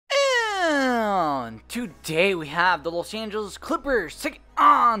Today we have the Los Angeles Clippers taking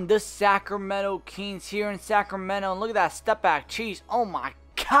on the Sacramento Kings here in Sacramento. And look at that step back cheese. Oh my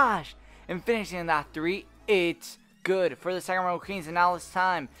gosh. And finishing that three, it's good for the Sacramento Kings. And now it's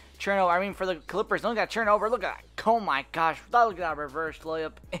time. Turnover, for the Clippers. Look at that turnover. Look at that. Oh my gosh. Look at that reverse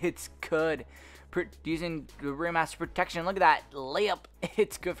layup. It's good. Using the rim as protection. Look at that layup.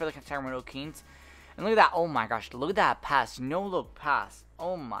 It's good for the Sacramento Kings. And look at that. Oh my gosh. Look at that pass. No look pass.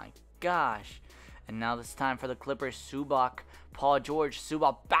 Oh my gosh. And now it's time for the Clippers. Paul George,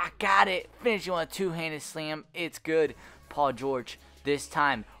 back at it. Finishing on a two-handed slam. It's good. Paul George this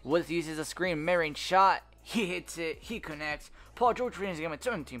time uses a screen. Mirroring shot. He hits it. He connects. Paul George finishes the game with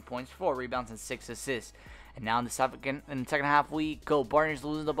 17 points, 4 rebounds, and 6 assists. And now in the second half, we go. Barnes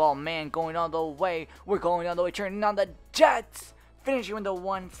losing the ball. Man, going all the way. We're going all the way. Turning on the Jets. Finishing with the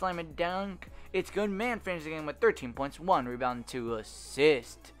one slam and dunk. It's good. Man finishes the game with 13 points, 1 rebound, and 2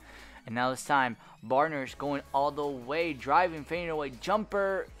 assists. And now this time, Barner's going all the way, driving, fading away,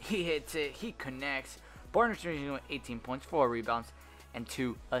 jumper. He hits it. He connects. Barner's finishing with 18 points, 4 rebounds, and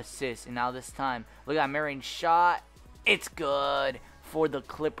 2 assists. And now this time, look at that mirroring shot. It's good for the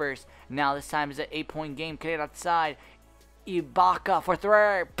Clippers. Now this time is an 8-point game. Connected outside. Ibaka for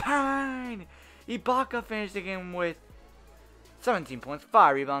 3. Pine. Ibaka finished the game with 17 points,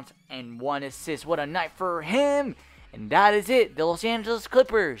 5 rebounds, and 1 assist. What a night for him. And that is it. The Los Angeles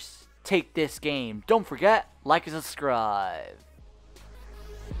Clippers take this game. Don't forget, like and subscribe.